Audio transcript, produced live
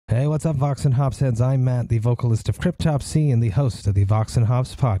Hey, what's up, Vox and Hops heads? I'm Matt, the vocalist of Cryptopsy and the host of the Vox and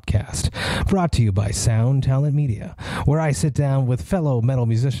Hops podcast, brought to you by Sound Talent Media, where I sit down with fellow metal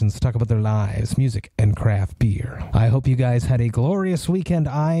musicians to talk about their lives, music, and craft beer. I hope you guys had a glorious weekend.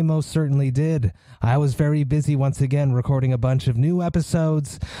 I most certainly did. I was very busy once again recording a bunch of new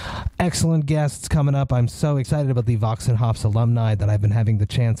episodes. Excellent guests coming up. I'm so excited about the Vox and Hops alumni that I've been having the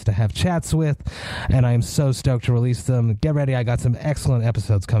chance to have chats with, and I'm so stoked to release them. Get ready, I got some excellent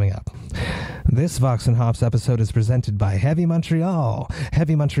episodes coming up. This Vox and Hops episode is presented by Heavy Montreal.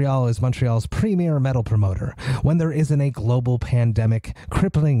 Heavy Montreal is Montreal's premier metal promoter. When there isn't a global pandemic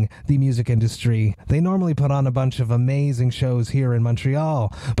crippling the music industry, they normally put on a bunch of amazing shows here in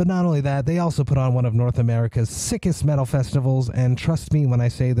Montreal. But not only that, they also put on one of North America's sickest metal festivals, and trust me when I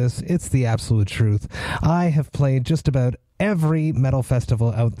say this, it's the absolute truth. I have played just about every metal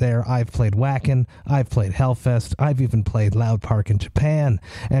festival out there. I've played Wacken, I've played Hellfest, I've even played Loud Park in Japan.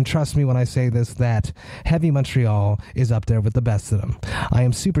 And trust me when I say this, that Heavy Montreal is up there with the best of them. I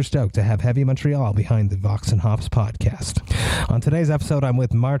am super stoked to have Heavy Montreal behind the Vox and Hops podcast. On today's episode, I'm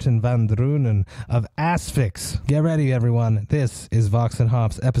with Martin van Drunen of Asphyx. Get ready, everyone. This is Vox and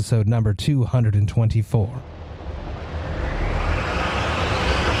Hops episode number 224.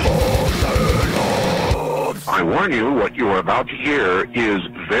 I warn you, what you are about to hear is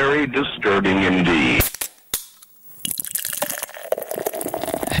very disturbing indeed.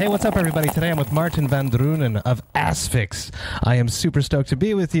 Hey, what's up, everybody? Today I'm with Martin van Drunen of Asphyx. I am super stoked to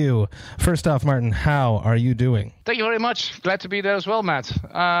be with you. First off, Martin, how are you doing? Thank you very much. Glad to be there as well, Matt.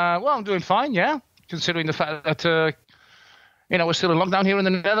 Well, I'm doing fine, yeah, considering the fact that we're still in lockdown here in the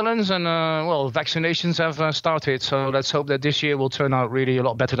Netherlands, and vaccinations have started. So let's hope that this year will turn out really a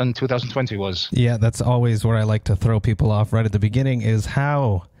lot better than 2020 was. Yeah, that's always where I like to throw people off right at the beginning. Is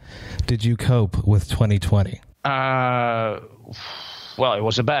how did you cope with 2020? Well, it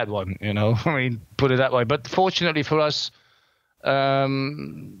was a bad one, I mean, put it that way. But fortunately for us,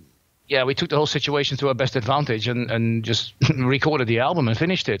 we took the whole situation to our best advantage and just recorded the album and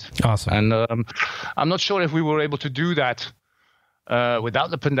finished it. Awesome. And I'm not sure if we were able to do that without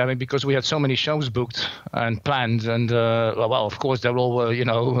the pandemic, because we had so many shows booked and planned, and of course they all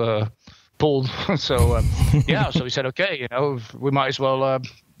were pulled. So so we said, okay, we might as well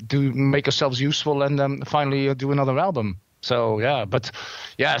make ourselves useful and finally do another album. So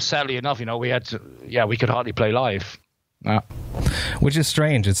sadly enough, we could hardly play live. Which is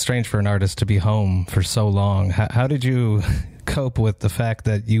strange. It's strange for an artist to be home for so long. How did you cope with the fact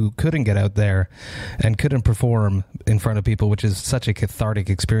that you couldn't get out there and couldn't perform in front of people, which is such a cathartic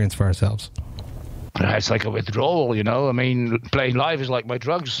experience for ourselves? It's like a withdrawal, I mean, playing live is like my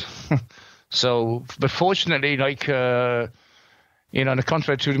drugs. So, but fortunately, in the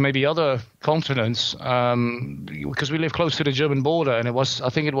contrary to maybe other continents, because we live close to the German border, and I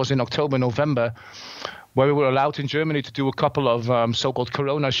think it was in October, November, where we were allowed in Germany to do a couple of so-called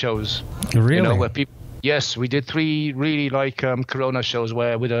Corona shows. Really? Where people. Yes, we did 3 really Corona shows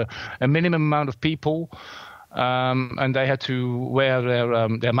where with a minimum amount of people, and they had to wear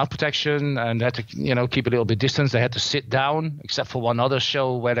their mouth protection and had to keep a little bit distance. They had to sit down, except for one other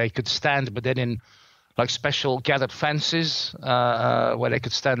show where they could stand, but then in special gathered fences where they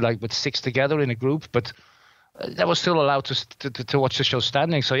could stand with 6 together in a group, but they were still allowed to watch the show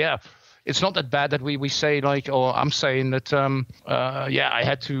standing. So yeah, it's not that bad that we say or I'm saying that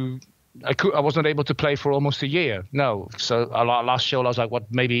I was not able to play for almost a year. No. So our last show was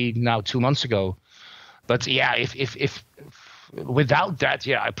maybe now 2 months ago. But yeah, if without that,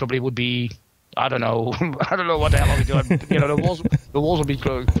 I probably would be, I don't know what the hell I'll be doing. The walls will be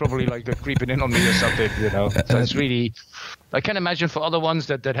probably creeping in on me or something, So it's really, I can imagine for other ones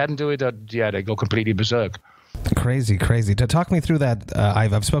that hadn't do it, they go completely berserk. Crazy. To talk me through that,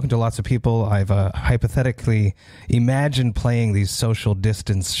 I've spoken to lots of people. I've hypothetically imagined playing these social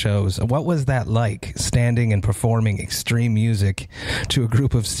distance shows. What was that like, standing and performing extreme music to a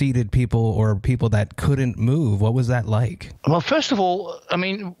group of seated people or people that couldn't move? What was that like? Well, first of all, I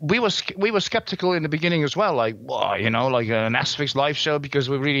mean, we were skeptical in the beginning as well. An Asphyx live show, because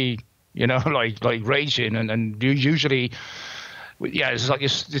we really, raging and usually. Yeah, it's like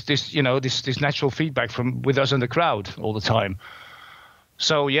this natural feedback with us in the crowd all the time.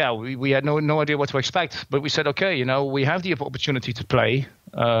 So yeah, we had no idea what to expect, but we said, okay, we have the opportunity to play,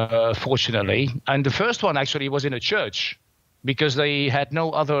 fortunately. And the first one actually was in a church, because they had no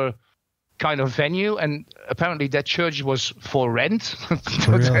other kind of venue, and apparently that church was for rent.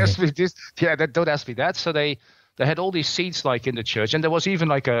 Don't ask me this. Yeah, don't ask me that. So they had all these seats in the church, and there was even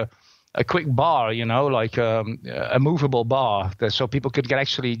a quick bar, a movable bar, so people could get,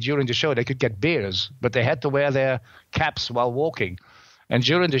 actually during the show they could get beers, but they had to wear their caps while walking. And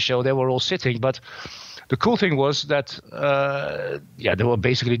during the show, they were all sitting. But the cool thing was that, they were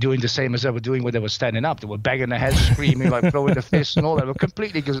basically doing the same as they were doing when they were standing up. They were banging their heads, screaming, like throwing the fists and all that. They were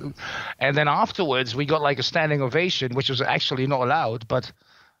completely. And then afterwards, we got like a standing ovation, which was actually not allowed. But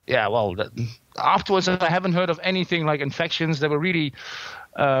yeah, well, afterwards, I haven't heard of anything like infections. They were really,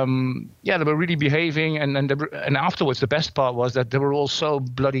 they were really behaving. And afterwards, the best part was that they were all so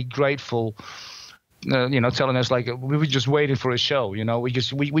bloody grateful. Telling us like we were just waiting for a show.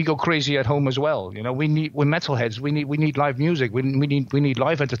 We go crazy at home as well. We're metalheads. We need live music. We need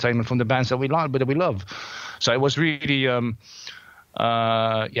live entertainment from the bands that we like, but that we love. So it was really, from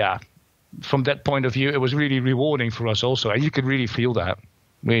that point of view, it was really rewarding for us also, and you could really feel that.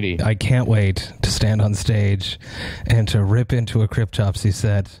 Really, I can't wait to stand on stage and to rip into a Cryptopsy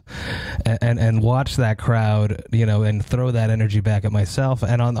set and watch that crowd, and throw that energy back at myself.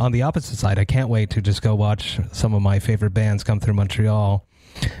 And on the opposite side, I can't wait to just go watch some of my favorite bands come through Montreal.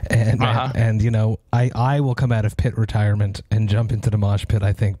 And I will come out of pit retirement and jump into the mosh pit,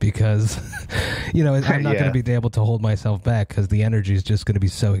 I think, because I'm not going to be able to hold myself back because the energy is just going to be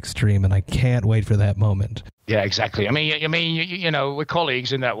so extreme, and I can't wait for that moment. Yeah, exactly. I mean, we're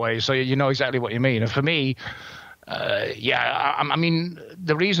colleagues in that way, so you know exactly what you mean. And for me, I mean,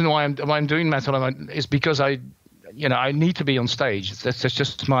 the reason why I'm doing metal is because I need to be on stage. That's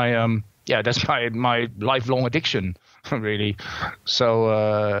just my that's my lifelong addiction, really.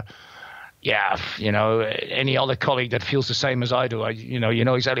 So any other colleague that feels the same as I do, you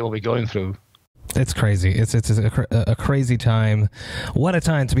know exactly what we're going through. It's crazy. It's a crazy time. What a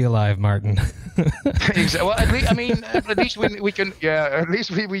time to be alive, Martin. Well, at least we can. Yeah, at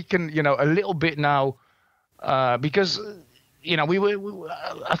least we can. A little bit now, because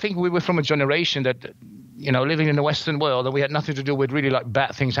I think we were from a generation that living in the Western world, and we had nothing to do with really like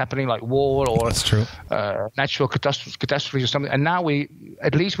bad things happening, like war or that's true. Natural catastrophes or something. And now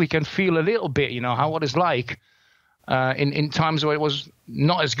at least we can feel a little bit, what it's like. In times where it was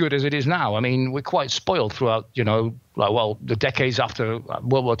not as good as it is now. I mean, we're quite spoiled throughout, the decades after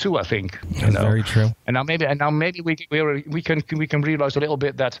World War II, I think. That's very true. And now maybe we can realize a little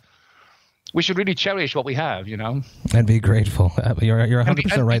bit that we should really cherish what we have, and be grateful. You're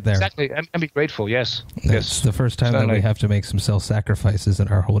 100% right there. Exactly, and be grateful. Yes, it's the first time that we have to make some self-sacrifices in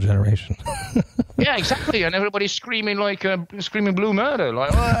our whole generation. Yeah, exactly. And everybody's screaming like screaming blue murder,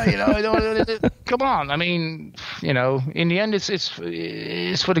 like come on. I mean, in the end, it's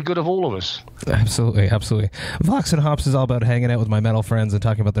for the good of all of us. Absolutely. Vox&Hops is all about hanging out with my metal friends and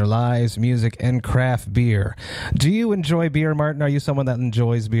talking about their lives, music, and craft beer. Do you enjoy beer, Martin? Are you someone that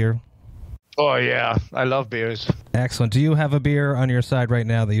enjoys beer? Oh, yeah. I love beers. Excellent. Do you have a beer on your side right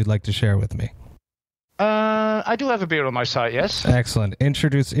now that you'd like to share with me? I do have a beer on my side, yes. Excellent.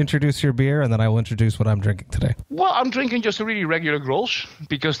 Introduce your beer, and then I will introduce what I'm drinking today. Well, I'm drinking just a really regular Grolsch,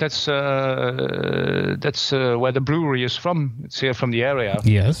 because that's where the brewery is from. It's here from the area.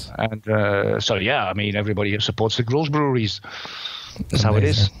 Yes. And everybody supports the Grolsch breweries. That's how it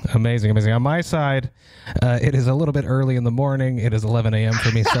is. Amazing. On my side, it is a little bit early in the morning. It is 11 a.m.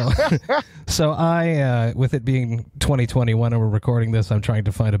 for me. So I, with it being 2021 and we're recording this, I'm trying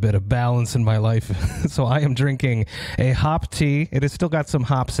to find a bit of balance in my life. So I am drinking a HopTea. It has still got some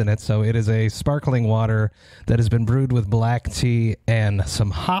hops in it. So it is a sparkling water that has been brewed with black tea and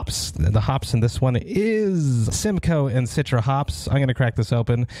some hops. The hops in this one is Simcoe and Citra hops. I'm going to crack this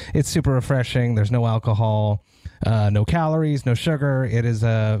open. It's super refreshing. There's no alcohol. No calories, no sugar. It is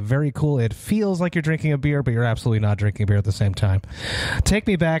very cool. It feels like you're drinking a beer, but you're absolutely not drinking beer at the same time. Take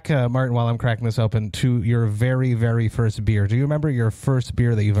me back, Martin, while I'm cracking this open, to your very, very first beer. Do you remember your first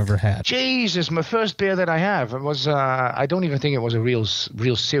beer that you've ever had? Jesus, my first beer that I have. It was, I don't even think it was a real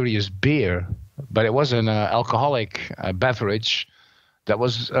serious beer, but it was an alcoholic beverage that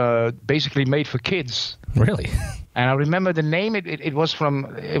was basically made for kids. Really? And I remember the name. It was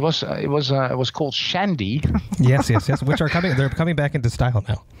called Shandy. Yes. Which they're coming back into style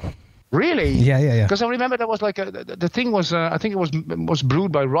now. Really? Yeah. Because I remember that was like the thing was. I think it was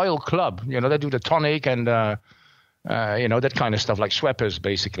brewed by Royal Club. They do the tonic and that kind of stuff, like Schweppes.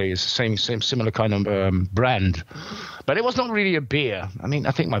 Basically, it's the same similar kind of brand. But it was not really a beer. I mean,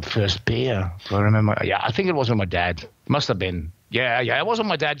 I think my first beer, if I remember. Yeah, I think it was with my dad. Must have been. Yeah. It was with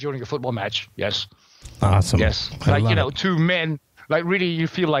my dad during a football match. Yes. Awesome. Yes. Like, two men, like really you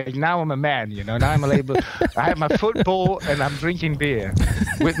feel like now I'm a man, now I'm able, I have my football and I'm drinking beer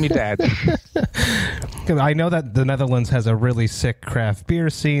with me dad. I know that the Netherlands has a really sick craft beer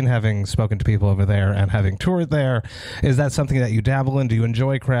scene, having spoken to people over there and having toured there. Is that something that you dabble in? Do you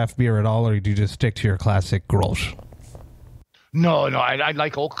enjoy craft beer at all, or do you just stick to your classic Grolsch? No, I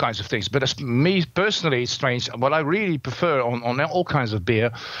like all kinds of things. But me personally, it's strange. What I really prefer on all kinds of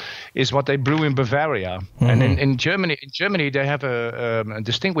beer is what they brew in Bavaria. Mm-hmm. And in Germany, they have a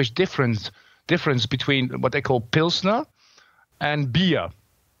distinguished difference between what they call Pilsner and beer.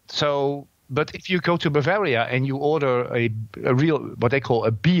 So, but if you go to Bavaria and you order a real, what they call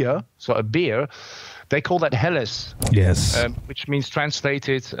a beer, so a beer, they call that Helles. Yes. Which means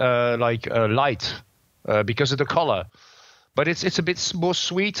translated light because of the color. But it's a bit more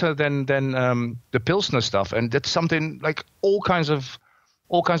sweeter than the Pilsner stuff. And that's something like all kinds of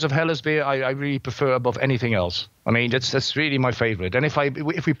Helles beer I really prefer above anything else. I mean, that's really my favorite. And if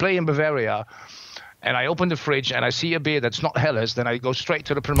we play in Bavaria, and I open the fridge and I see a beer that's not Helles, then I go straight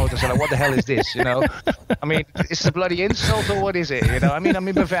to the promoter and say, what the hell is this, you know? I mean, it's a bloody insult or what is it, you know? I mean, I'm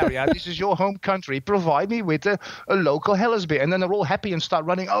in Bavaria. This is your home country. Provide me with a local Helles beer. And then they're all happy and start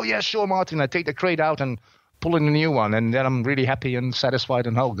running, oh, yeah, sure, Martin. I take the crate out and pull in a new one. And then I'm really happy and satisfied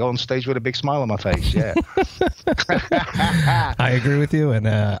and go on stage with a big smile on my face, yeah. I agree with you, and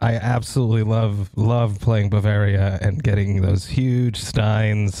I absolutely love playing Bavaria and getting those huge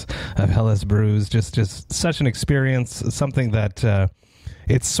steins of Helles brews. Just such an experience, something that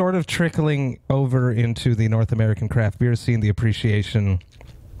it's sort of trickling over into the North American craft beer scene, the appreciation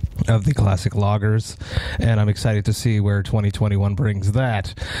of the classic lagers, and I'm excited to see where 2021 brings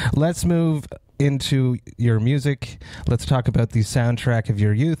that. Let's move into your music. Let's talk about the soundtrack of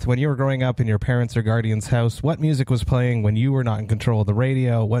your youth. When you were growing up in your parents' or guardians' house, what music was playing when you were not in control of the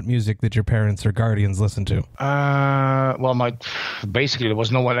radio? What music did your parents or guardians listen to? Well, basically there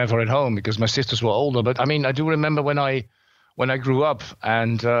was no one ever at home because my sisters were older. But I mean, I do remember when I grew up,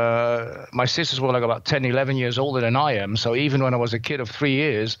 and my sisters were like about 10, 11 years older than I am. So even when I was a kid of 3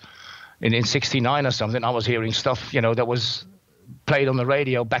 years, in 69 or something, I was hearing stuff, you know, that was played on the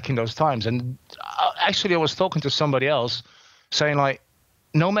radio back in those times. And actually I was talking to somebody else saying, like,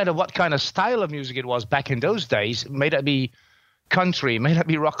 no matter what kind of style of music it was back in those days, may that be country, may that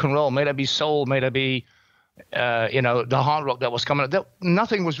be rock and roll, may that be soul, may that be the hard rock that was coming out,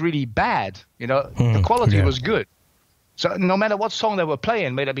 nothing was really bad, you know. The quality was good. So no matter what song they were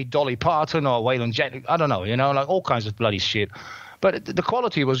playing, may that be Dolly Parton or Waylon Jennings, I don't know, you know, like all kinds of bloody shit, but the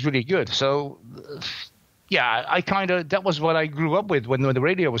quality was really good. So yeah, that was what I grew up with when the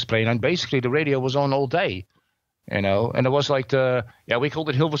radio was playing. And basically the radio was on all day, you know, and it was like we called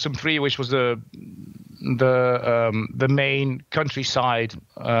it Hilversum 3, which was the main countrywide,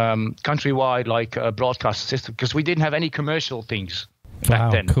 like broadcast system, because we didn't have any commercial things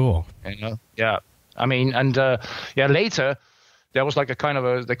back then. Cool. You know? Yeah. I mean, and later there was like a kind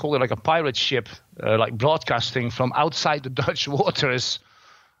of they called it like a pirate ship, like broadcasting from outside the Dutch waters,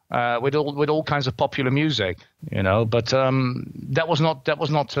 with all kinds of popular music, you know. But that was not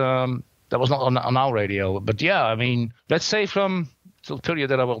on our radio. But yeah, I mean, let's say from the period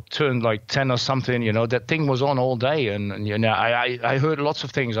that I will turn like 10 or something, you know, that thing was on all day, and you know, I heard lots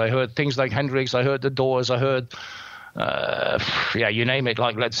of things. I heard things like Hendrix, I heard the Doors, I heard you name it,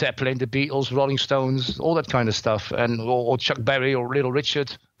 like Led Zeppelin, the Beatles, Rolling Stones, all that kind of stuff, and or Chuck Berry or Little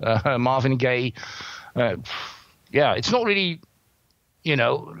Richard, Marvin Gaye. It's not really, you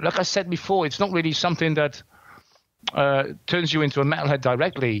know, like I said before, it's not really something that turns you into a metalhead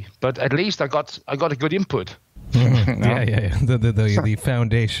directly, but at least I got a good input. Mm-hmm. Yeah. The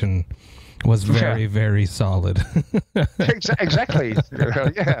foundation was very, very solid. Exactly.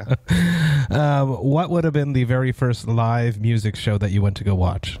 Yeah. What would have been the very first live music show that you went to go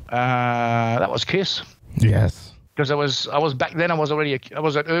watch? That was Kiss. Yes. Because I was back then. I was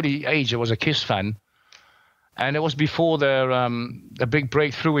at early age. I was a Kiss fan, and it was before their big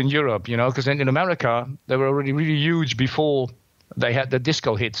breakthrough in Europe. You know, because in America they were already really huge before they had the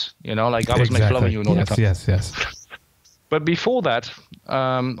disco hits. You know, like I was McFlowing you and all that. Yes. But before that,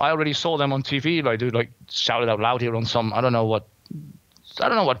 I already saw them on TV. Like, dude, like shouted out loud here on some I don't know what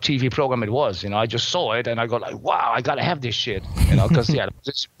TV program it was. You know, I just saw it and I got like, wow, I gotta have this shit. You know, because it was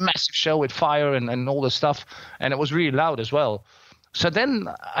this massive show with fire and all this stuff, and it was really loud as well. So then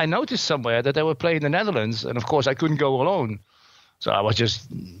I noticed somewhere that they were playing in the Netherlands, and of course I couldn't go alone. So I was just,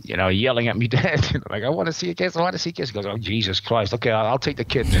 you know, yelling at me dad, like, I want to see a Kiss, I want to see a Kiss. He goes, oh, Jesus Christ, okay, I'll take the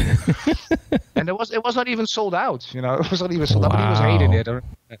kid. And it was not even sold out, you know, it was not even sold out, but he was hating it.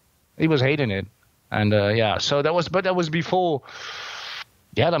 He was hating it. And so that was before,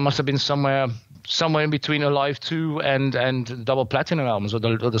 that must have been somewhere in between Alive 2 and double platinum albums or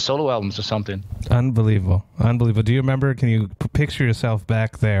the solo albums or something. Unbelievable. Do you remember, can you picture yourself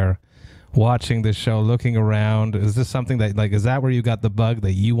back there watching this show, looking around? Is this something that, like, is that where you got the bug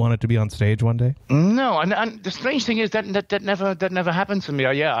that you wanted to be on stage one day? No, and the strange thing is that never happened to me.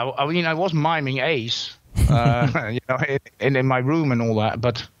 I mean, I was miming Ace in my room and all that.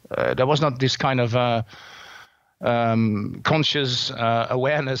 But there was not this kind of conscious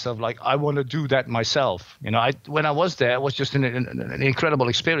awareness of like, I want to do that myself. When I was there, it was just an incredible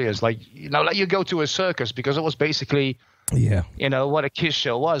experience. Like, like you go to a circus, because it was basically, what a Kiss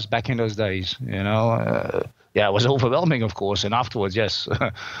show was back in those days. It was overwhelming, of course. And afterwards, yes,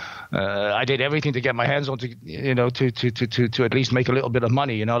 I did everything to get my hands on to at least make a little bit of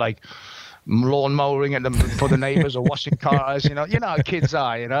money. Like lawn mowing for the neighbors or washing cars. How kids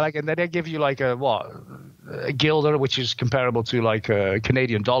are. And then they give you like a guilder, which is comparable to like a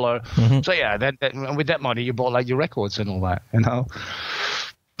Canadian dollar. Mm-hmm. So then with that money you bought like your records and all that.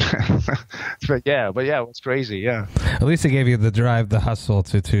 but it was crazy. Yeah, at least it gave you the drive, the hustle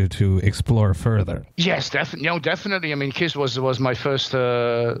to explore further. Yes, definitely. I mean, Kiss was my first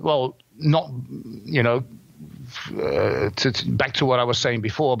back to what I was saying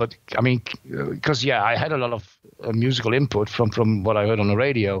before, but I mean, because I had a lot of musical input from what I heard on the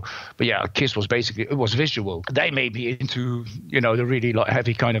radio, but Kiss was basically, it was visual. They made me into the really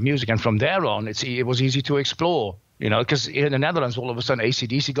heavy kind of music, and from there on it was easy to explore. Because in the Netherlands, all of a sudden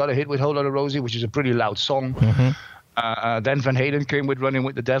AC/DC got a hit with Whole Lotta Rosie, which is a pretty loud song. Mm-hmm. Then Van Halen came with Running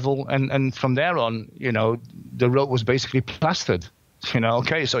with the Devil, and from there on, the road was basically plastered.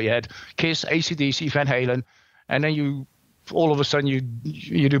 Okay, so you had Kiss, AC/DC, Van Halen, and then all of a sudden you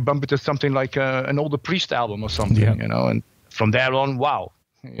do bump into something like an older Priest album or something, and from there on, wow.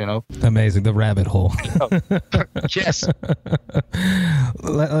 Amazing, the rabbit hole. Yes.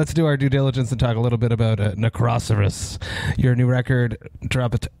 Let's do our due diligence and talk a little bit about Necroceros. Your new record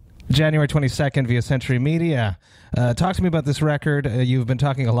dropped January 22nd via Century Media. Talk to me about this record. You've been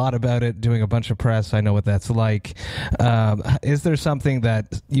talking a lot about it, doing a bunch of press. I know what that's like. Is there something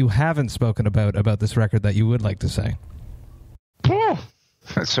that you haven't spoken about this record that you would like to say?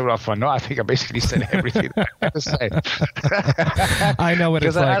 That's a rough one. No, I think I basically said everything that I had to say. I know what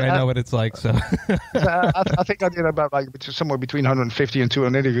it's like. I know what it's like. So I think I did about somewhere between 150 and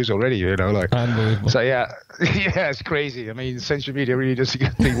 200 interviews already. Unbelievable. So it's crazy. I mean, Century Media really does a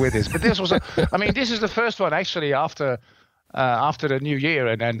good thing with this. But this is the first one actually after the New Year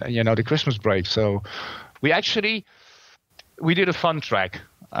and then the Christmas break. So we did a fun track,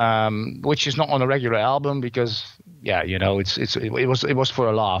 which is not on a regular album because. It was for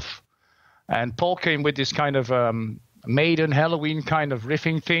a laugh, and Paul came with this kind of Maiden Halloween kind of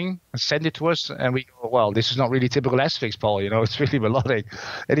riffing thing and sent it to us, and we go, well, this is not really typical Asphyx, Paul. It's really melodic,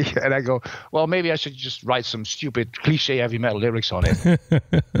 and I go, well, maybe I should just write some stupid cliche heavy metal lyrics on it.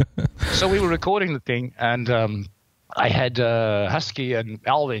 So we were recording the thing, and I had Husky and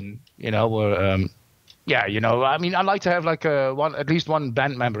Alvin, were. I mean, I'd like to have like at least one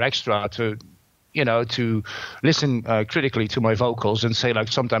band member extra to listen critically to my vocals and say like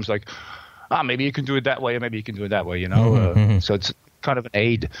sometimes like, maybe you can do it that way or maybe you can do it that way, So it's kind of an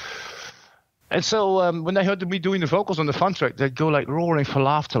aid. And so when they heard me doing the vocals on the fun track, they'd go like roaring for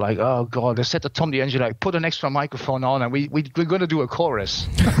laughter, like, oh God, they said to Tom the engineer, like, put an extra microphone on and we're going to do a chorus.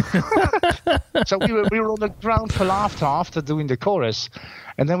 So we were on the ground for laughter after doing the chorus.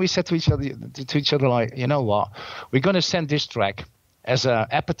 And then we said to each other like, you know what, we're going to send this track as an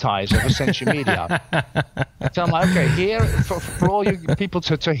appetizer for Century Media. So I'm like, okay, here, for all you people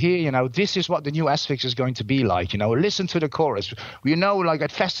to hear, this is what the new Asphyx is going to be like, listen to the chorus. Like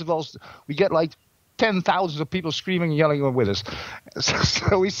at festivals, we get like 10,000 of people screaming and yelling with us.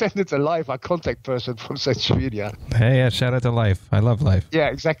 So we sent it to Life, our contact person from Century Media. Hey, shout out to Life. I love Life. Yeah,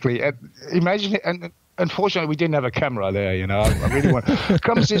 exactly. And imagine it, and unfortunately, we didn't have a camera there, I really want.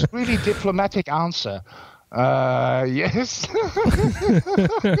 Comes this really diplomatic answer. Yes.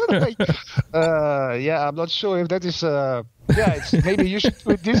 I'm not sure if that is. It's maybe you should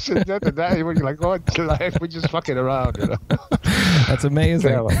do this and that and that. You're like, oh, Life, we're just fucking around, That's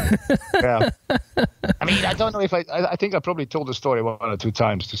amazing. Yeah. I mean, I don't know if I think I probably told the story one or two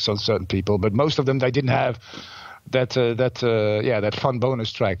times to certain people, but most of them they didn't have that fun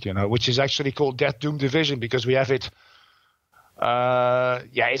bonus track, which is actually called Death Doom Division because we have it.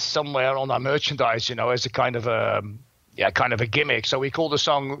 It's somewhere on our merchandise, as a kind of a gimmick. So we call the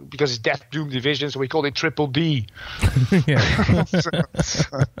song, because it's Death Doom Division, so we call it Triple D. That's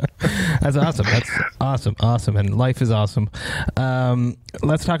awesome. That's awesome. And Life is awesome.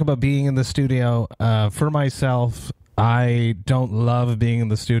 Let's talk about being in the studio. For myself, I don't love being in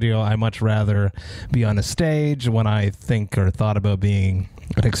the studio. I much rather be on a stage. When I think or thought about being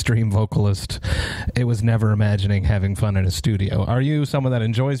an extreme vocalist, it was never imagining having fun in a studio. Are you someone that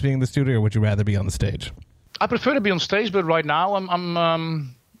enjoys being in the studio, or would you rather be on the stage? I prefer to be on stage, but right now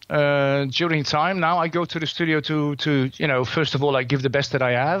I'm during time. Now I go to the studio to first of all, I give the best that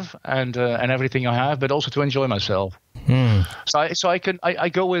I have and everything I have, but also to enjoy myself. So I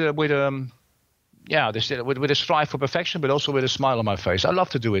go with a strive for perfection, but also with a smile on my face. I love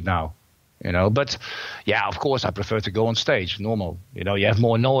to do it now, But yeah, of course, I prefer to go on stage. Normal, you have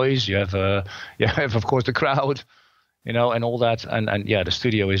more noise. You have of course the crowd, and all that. And yeah, the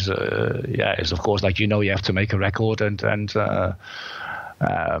studio is of course like you have to make a record and.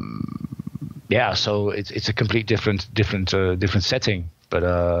 So it's a complete different setting. But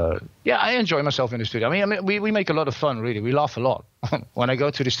I enjoy myself in the studio. I mean, we make a lot of fun. Really, we laugh a lot when I go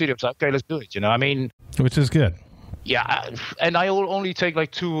to the studio. It's like, okay, let's do it. Which is good. Yeah, and I will only take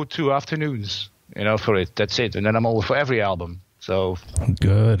like two afternoons, for it. That's it, and then I'm over for every album. So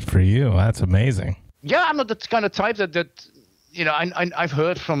good for you. That's amazing. Yeah, I'm not the kind of type that. I've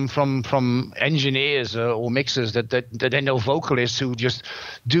heard from engineers or mixers that they know vocalists who just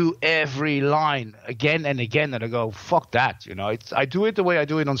do every line again and again, and I go, fuck that, I do it the way I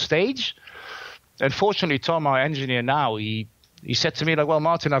do it on stage. And fortunately, Tom, our engineer now, he said to me, like, well,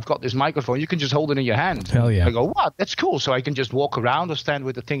 Martin, I've got this microphone, you can just hold it in your hand. Hell yeah. I go, what? That's cool. So I can just walk around or stand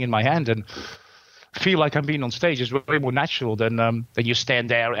with the thing in my hand and feel like I'm being on stage. It's way more natural than you stand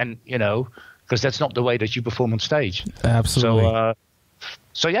there and, because that's not the way that you perform on stage. Absolutely.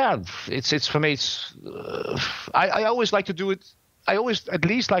 So yeah, it's for me. It's I always like to do it. I always at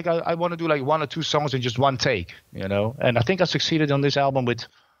least like I want to do like one or two songs in just one take, And I think I succeeded on this album with,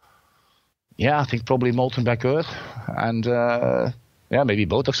 I think probably Molten Black Earth and maybe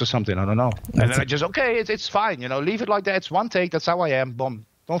Botox or something. I don't know. And then I just it's fine, leave it like that. It's one take. That's how I am. Boom.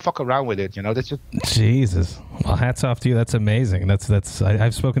 Don't fuck around with it, That's just... Jesus. Well, hats off to you. That's amazing.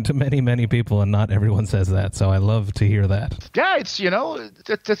 I've spoken to many people, and not everyone says that. So I love to hear that. Yeah, it's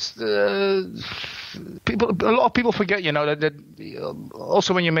that's people. A lot of people forget, that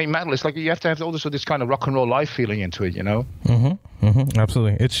also when you make metal, it's like you have to have also this kind of rock and roll life feeling into it,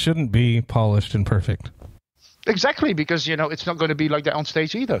 Absolutely. It shouldn't be polished and perfect. Exactly, because it's not going to be like that on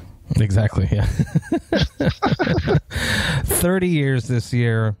stage either. Exactly, yeah. 30 years this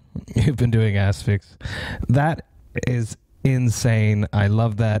year you've been doing Asphyx. That is insane. I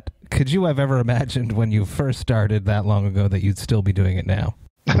love that. Could you have ever imagined when you first started that long ago that you'd still be doing it now?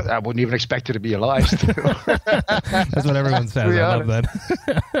 I wouldn't even expect it to be alive. That's what everyone says. I love that.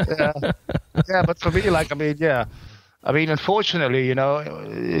 Yeah, but for me, unfortunately,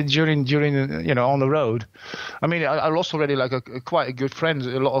 during on the road, I lost already like quite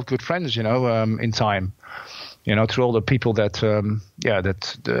a lot of good friends, in time, through all the people that were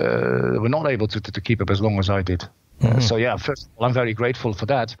not able to keep up as long as I did. So yeah, first of all, I'm very grateful for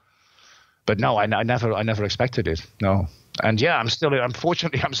that. But no, I never expected it. No. And yeah,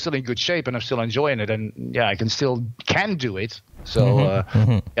 unfortunately, I'm still in good shape and I'm still enjoying it. And yeah, I can do it. So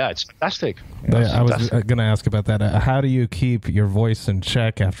yeah, it's fantastic. I was going to ask about that. How do you keep your voice in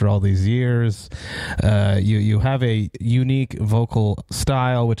check after all these years? You have a unique vocal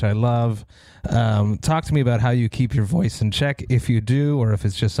style, which I love. Talk to me about how you keep your voice in check, if you do, or if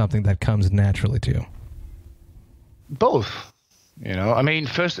it's just something that comes naturally to you. Both.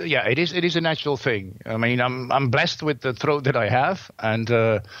 First, yeah, it is a natural thing. I'm blessed with the throat that I have, and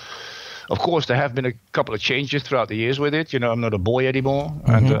of course there have been a couple of changes throughout the years with it. I'm not a boy anymore,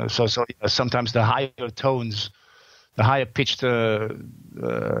 and so sometimes the higher tones, the higher pitched,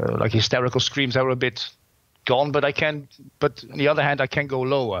 like hysterical screams are a bit gone. But on the other hand, I can go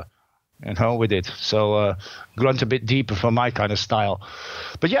lower, with it. So grunt a bit deeper for my kind of style.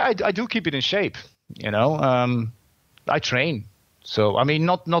 But yeah, I do keep it in shape. I train. So,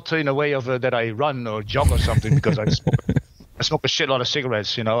 not in a way of that I run or jog or something because I smoke a shitload of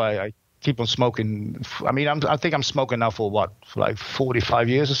cigarettes, I keep on smoking. I think I'm smoking now for like 45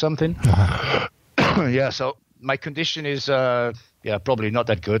 years or something. Yeah, so my condition is, probably not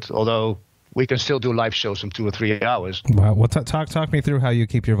that good, although we can still do live shows from 2 or 3 hours. Wow. Well, talk me through how you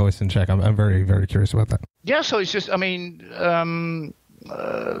keep your voice in check. I'm very, very curious about that. Yeah, so it's just,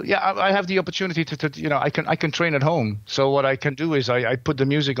 I have the opportunity to I can train at home. So what I can do is I put the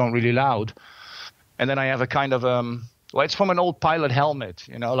music on really loud, and then I have a kind of it's from an old pilot helmet,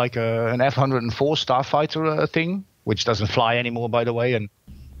 like an F-104 Starfighter thing, which doesn't fly anymore, by the way. And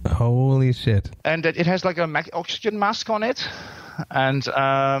holy shit! And it has like a oxygen mask on it, and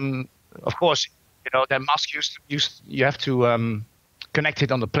of course, that mask you have to connect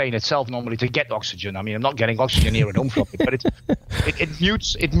it on the plane itself normally to get oxygen. I'm not getting oxygen here at home from it, but it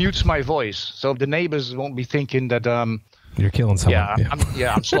mutes my voice, so the neighbors won't be thinking that you're killing someone.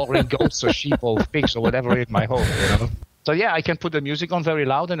 I'm slaughtering goats or sheep or pigs or whatever in my home. So yeah, I can put the music on very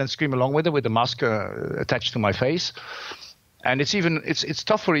loud and then scream along with it with the mask attached to my face. And it's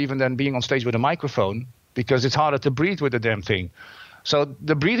tougher even than being on stage with a microphone, because it's harder to breathe with the damn thing. So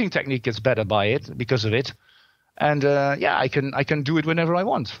the breathing technique gets better by it, because of it. And I can do it whenever I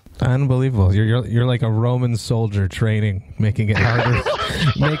want. Unbelievable! You're like a Roman soldier training, making it harder,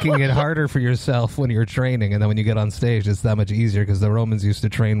 making it harder for yourself when you're training, and then when you get on stage, it's that much easier because the Romans used to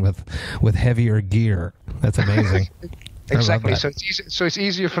train with heavier gear. That's amazing. Exactly. So it's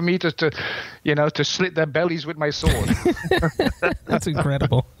easier for me to slit their bellies with my sword. That's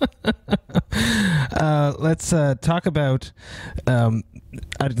incredible. Let's talk about.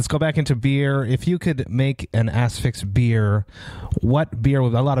 Let's go back into beer. If you could make an Asphyx beer, what beer?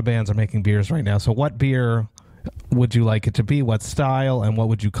 A lot of bands are making beers right now. So what beer would you like it to be? What style, and what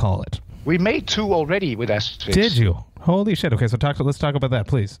would you call it? We made 2 already with Asphyx. Did you? Holy shit! Okay, so let's talk about that,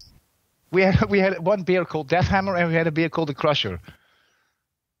 please. We had one beer called Death Hammer, and we had a beer called the Crusher.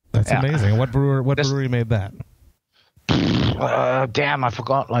 That's amazing. What brewery made that? Damn, I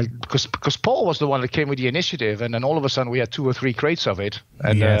forgot. Because Paul was the one that came with the initiative, and then all of a sudden we had 2 or 3 crates of it,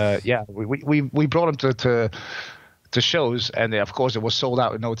 and yes. We brought them to shows, and of course it was sold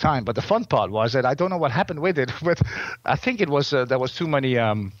out in no time. But the fun part was that I don't know what happened with it, but I think it was there was too many.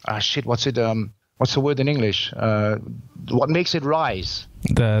 What's the word in English? What makes it rise?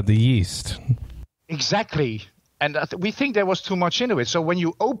 The yeast. Exactly. And we think there was too much into it. So when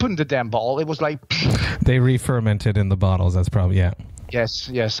you opened the damn bottle, it was like... They re-fermented in the bottles. That's probably, yeah. Yes.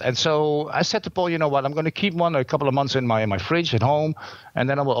 And so I said to Paul, you know what? I'm going to keep one a couple of months in my fridge at home, and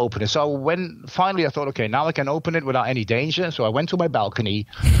then I will open it. So when finally I thought, okay, now I can open it without any danger. So I went to my balcony,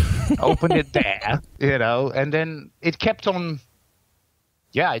 opened it there, and then it kept on...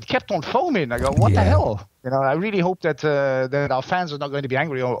 Yeah, it kept on foaming. I go, what the hell? I really hope that our fans are not going to be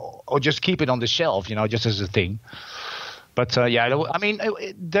angry or just keep it on the shelf, just as a thing. But I mean,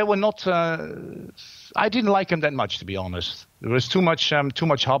 they were not. I didn't like them that much, to be honest. There was too much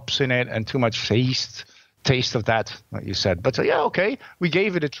hops in it and too much taste of that, like you said. But okay, we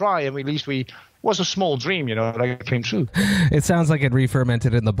gave it a try, and at least it was a small dream, that it came true. It sounds like it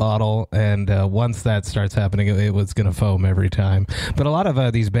re-fermented in the bottle, and once that starts happening, it was going to foam every time. But a lot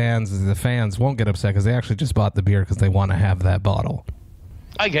of these bands, the fans, won't get upset because they actually just bought the beer because they want to have that bottle.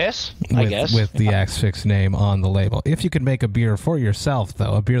 I guess. With the Asphyx name on the label. If you could make a beer for yourself,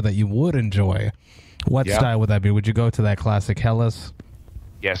 though, a beer that you would enjoy, what style would that be? Would you go to that classic Helles?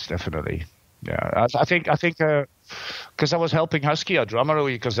 Yes, definitely. Yeah, I think because I was helping Husky, our drummer,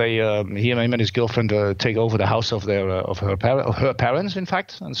 because him and his girlfriend take over the house of her parents, in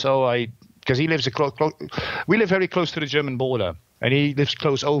fact, and so because he lives we live very close to the German border, and he lives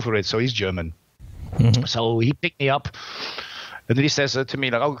close over it, so he's German. Mm-hmm. So he picked me up, and then he says to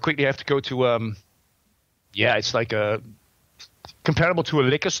me like, "Oh, quickly, I have to go to it's like a." Comparable to a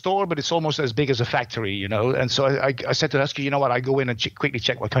liquor store, but it's almost as big as a factory, And so I said to Husky, you know what? I go in and quickly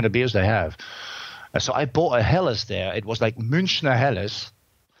check what kind of beers they have. And so I bought a Helles there. It was like Münchner Helles,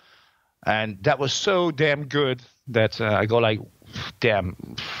 and that was so damn good that I go like, damn.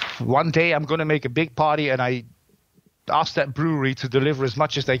 One day I'm going to make a big party, and I asked that brewery to deliver as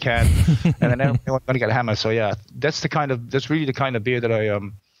much as they can, and then everyone's going to get hammered. So yeah, that's really the kind of beer that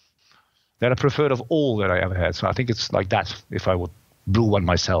I preferred of all that I ever had. So I think it's like that if I would brew one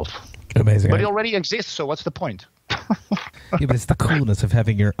myself. Amazing. But it already exists, so what's the point? Yeah, but it's the coolness of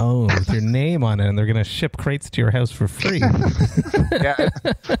having your own with your name on it, and they're going to ship crates to your house for free. Yeah.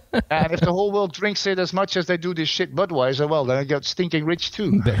 And if the whole world drinks it as much as they do this shit Budweiser, well, then I get stinking rich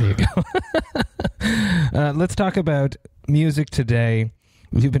too. There you go. Let's talk about music today.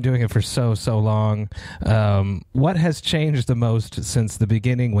 You've been doing it for so long. What has changed the most since the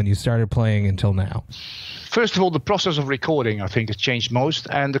beginning when you started playing until now? First of all, the process of recording, I think, has changed most,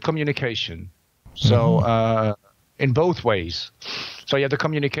 and the communication. So in both ways. So yeah, the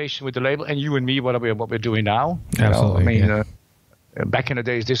communication with the label and you and me, what we're doing now. Absolutely. Back in the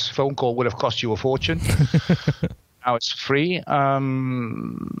days, this phone call would have cost you a fortune. Now it's free.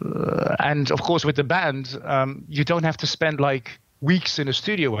 And of course, with the band, you don't have to spend like weeks in a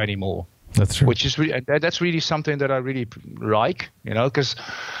studio anymore. That's true. Which is that's really something that I really like, because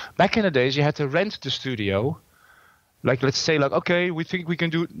back in the days you had to rent the studio. Like, let's say, like, okay, we think we can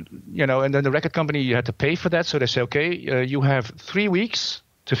do, and then the record company, you had to pay for that. So they say, okay, you have 3 weeks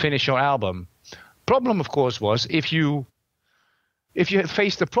to finish your album. Problem, of course, was if you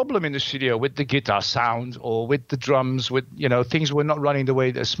faced a problem in the studio with the guitar sound or with the drums, with, things were not running the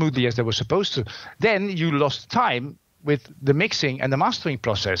way as smoothly as they were supposed to, then you lost time with the mixing and the mastering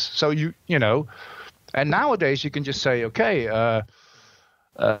process. So and nowadays you can just say, okay,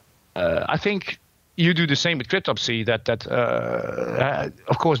 I think you do the same with Cryptopsy.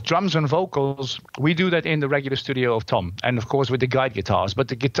 Of course, drums and vocals, we do that in the regular studio of Tom, and of course with the guide guitars.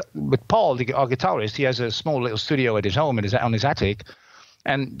 But with Paul, our guitarist, he has a small little studio at his home on his attic,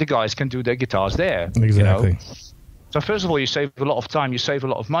 and the guys can do their guitars there. Exactly. You know? So first of all, you save a lot of time, you save a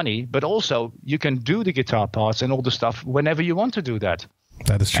lot of money, but also you can do the guitar parts and all the stuff whenever you want to do that.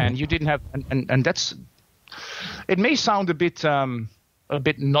 That is true. And you didn't have, and that's. It may sound a bit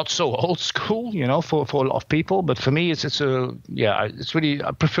not so old school, you know, for a lot of people, but for me, it's really,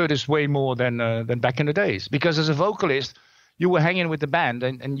 I prefer this way more than back in the days, because as a vocalist, you were hanging with the band,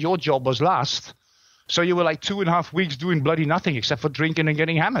 and your job was last. So you were like 2.5 weeks doing bloody nothing except for drinking and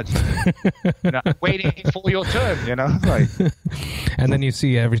getting hammered, you know, waiting for your turn, you know. Like. And then you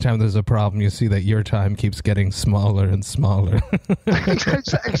see every time there's a problem, you see that your time keeps getting smaller and smaller.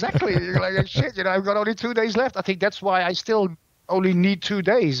 Exactly. You're like, shit, you know, I've got only 2 days left. I think that's why I still only need 2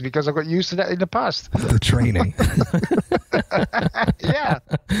 days, because I got used to that in the past. The training. Yeah.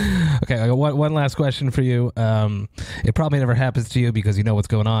 Okay, I got one last question for you. It probably never happens to you because you know what's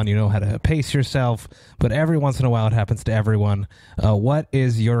going on. You know how to pace yourself, but every once in a while it happens to everyone. What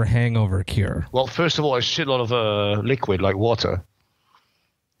is your hangover cure? Well, first of all, a shitload of liquid like water.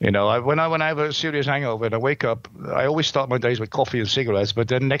 You know, when I have a serious hangover and I wake up, I always start my days with coffee and cigarettes. But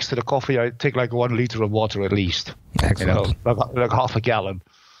then next to the coffee, I take like 1 liter of water at least. Excellent. You know, like half a gallon.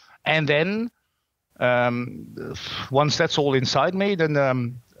 And then once that's all inside me,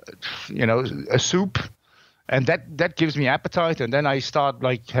 then you know, a soup, and that gives me appetite. And then I start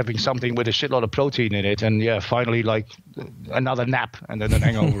like having something with a shitload of protein in it, and finally like another nap, and then the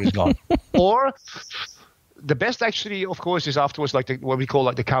hangover is gone. Or the best actually, of course, is afterwards like what we call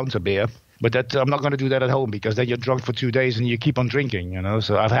like the counter beer. But that I'm not going to do that at home, because then you're drunk for 2 days and you keep on drinking, you know.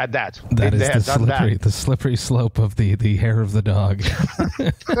 So I've had that. That is the slippery slope of the hair of the dog.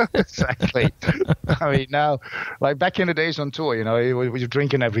 Exactly. I mean, now, like back in the days on tour, you know, you're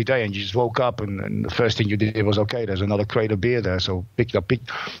drinking every day, and you just woke up, and the first thing you did was, okay, there's another crate of beer there, so pick up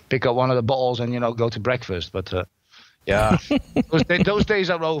one of the bottles and, you know, go to breakfast. But yeah, those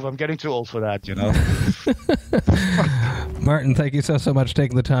days are over. I'm getting too old for that, you know. Martin, thank you so much for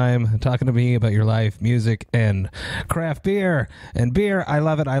taking the time talking to me about your life, music, and craft beer. And beer, I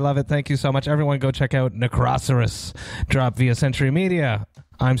love it. I love it. Thank you so much. Everyone go check out Necroceros, drop via Century Media.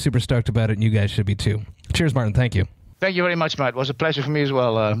 I'm super stoked about it, and you guys should be too. Cheers, Martin. Thank you. Thank you very much, Matt. It was a pleasure for me as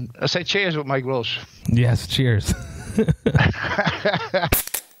well. I say cheers with my Grolsch. Yes, cheers.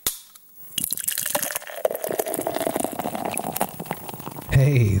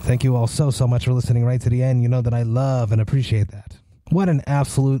 Hey, thank you all so much for listening right to the end. You know that I love and appreciate that. What an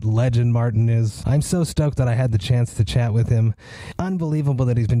absolute legend Martin is. I'm so stoked that I had the chance to chat with him. Unbelievable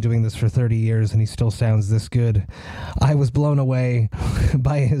that he's been doing this for 30 years and he still sounds this good. I was blown away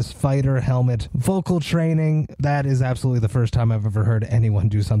by his fighter helmet vocal training. That is absolutely the first time I've ever heard anyone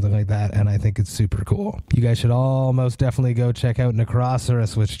do something like that, and I think it's super cool. You guys should all most definitely go check out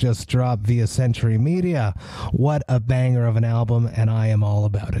Necroceros, which just dropped via Century Media. What a banger of an album, and I am all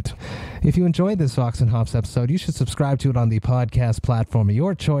about it. If you enjoyed this Vox&Hops episode, you should subscribe to it on the podcast platform of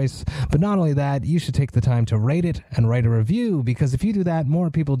your choice. But not only that, you should take the time to rate it and write a review, because if you do that, more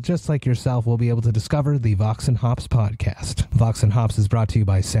people just like yourself will be able to discover the Vox&Hops podcast. Vox&Hops is brought to you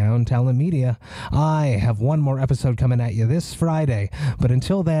by Sound Talent Media. I have one more episode coming at you this Friday, but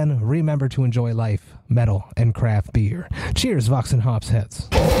until then, remember to enjoy life, metal, and craft beer. Cheers, Vox&Hops heads.